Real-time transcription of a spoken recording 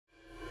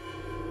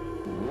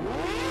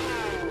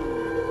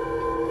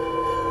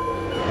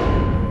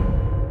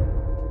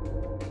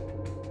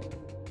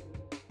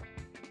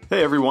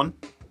Hey everyone,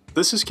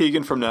 this is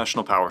Keegan from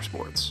National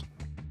Powersports.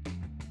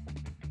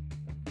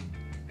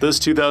 This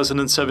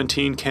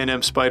 2017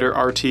 Can-Am SPYDER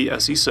RT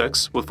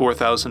SE6 with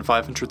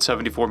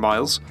 4,574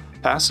 miles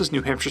passes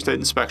New Hampshire State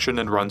inspection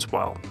and runs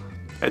well.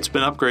 It's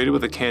been upgraded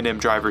with a Can-Am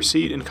driver's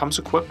seat and comes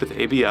equipped with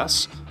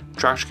ABS,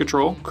 traction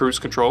control, cruise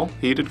control,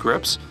 heated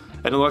grips,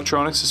 an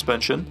electronic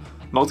suspension,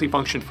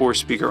 multifunction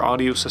 4-speaker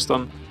audio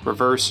system,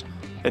 reverse,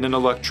 and an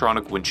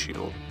electronic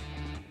windshield.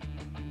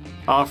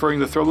 Offering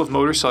the thrill of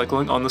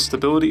motorcycling on the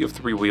stability of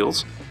 3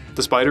 wheels,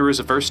 the SPYDER is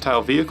a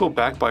versatile vehicle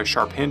backed by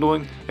sharp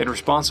handling and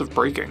responsive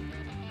braking.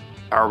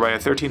 Powered by a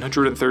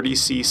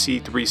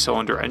 1330cc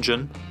 3-cylinder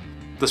engine,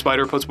 the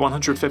SPYDER puts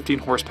 115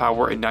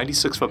 horsepower and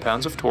 96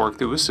 foot-pounds of torque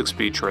through a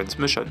 6-speed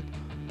transmission.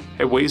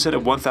 It weighs in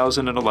at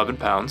 1,011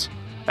 pounds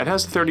and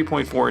has a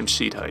 30.4-inch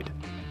seat height.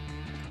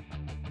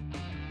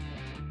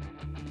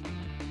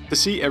 To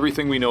see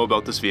everything we know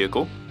about this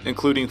vehicle,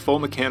 including full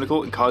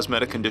mechanical and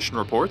cosmetic condition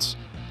reports,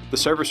 the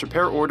service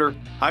repair order,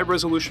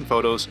 high-resolution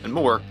photos, and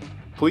more,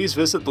 please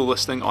visit the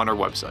listing on our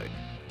website.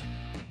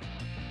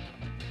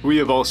 We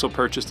have also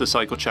purchased the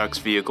CycleCheck's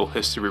Vehicle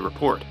History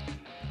Report.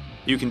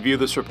 You can view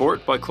this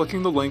report by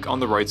clicking the link on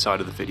the right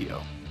side of the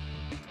video.